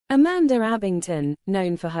Amanda Abbington,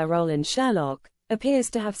 known for her role in Sherlock, appears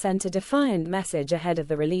to have sent a defiant message ahead of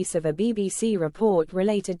the release of a BBC report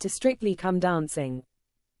related to Strictly Come Dancing.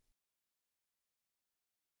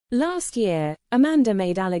 Last year, Amanda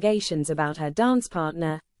made allegations about her dance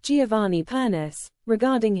partner, Giovanni Pernice,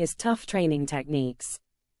 regarding his tough training techniques.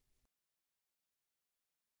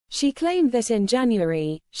 She claimed that in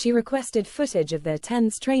January, she requested footage of their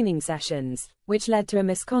tense training sessions, which led to a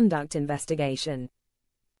misconduct investigation.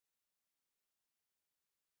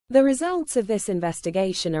 The results of this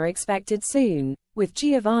investigation are expected soon, with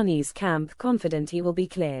Giovanni's camp confident he will be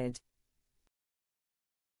cleared.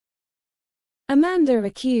 Amanda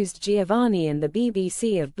accused Giovanni and the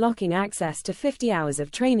BBC of blocking access to 50 hours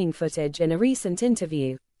of training footage in a recent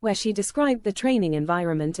interview, where she described the training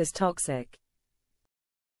environment as toxic.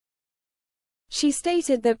 She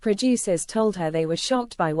stated that producers told her they were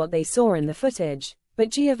shocked by what they saw in the footage, but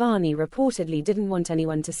Giovanni reportedly didn't want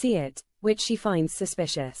anyone to see it, which she finds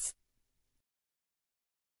suspicious.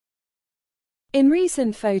 In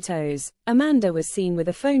recent photos, Amanda was seen with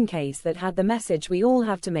a phone case that had the message "We all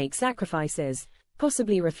have to make sacrifices,"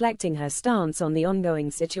 possibly reflecting her stance on the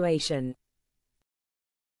ongoing situation.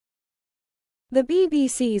 The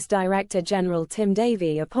BBC's Director General Tim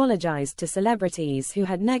Davie apologised to celebrities who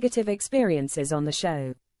had negative experiences on the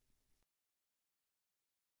show.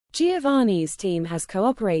 Giovanni's team has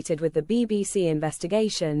cooperated with the BBC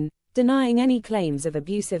investigation, denying any claims of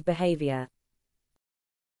abusive behaviour.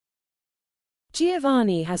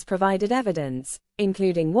 Giovanni has provided evidence,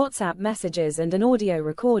 including WhatsApp messages and an audio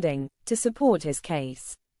recording, to support his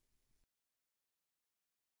case.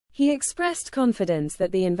 He expressed confidence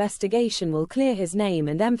that the investigation will clear his name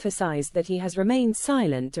and emphasized that he has remained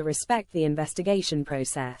silent to respect the investigation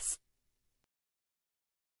process.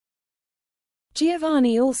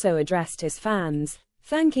 Giovanni also addressed his fans,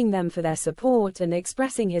 thanking them for their support and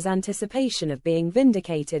expressing his anticipation of being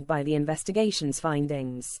vindicated by the investigation's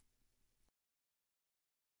findings.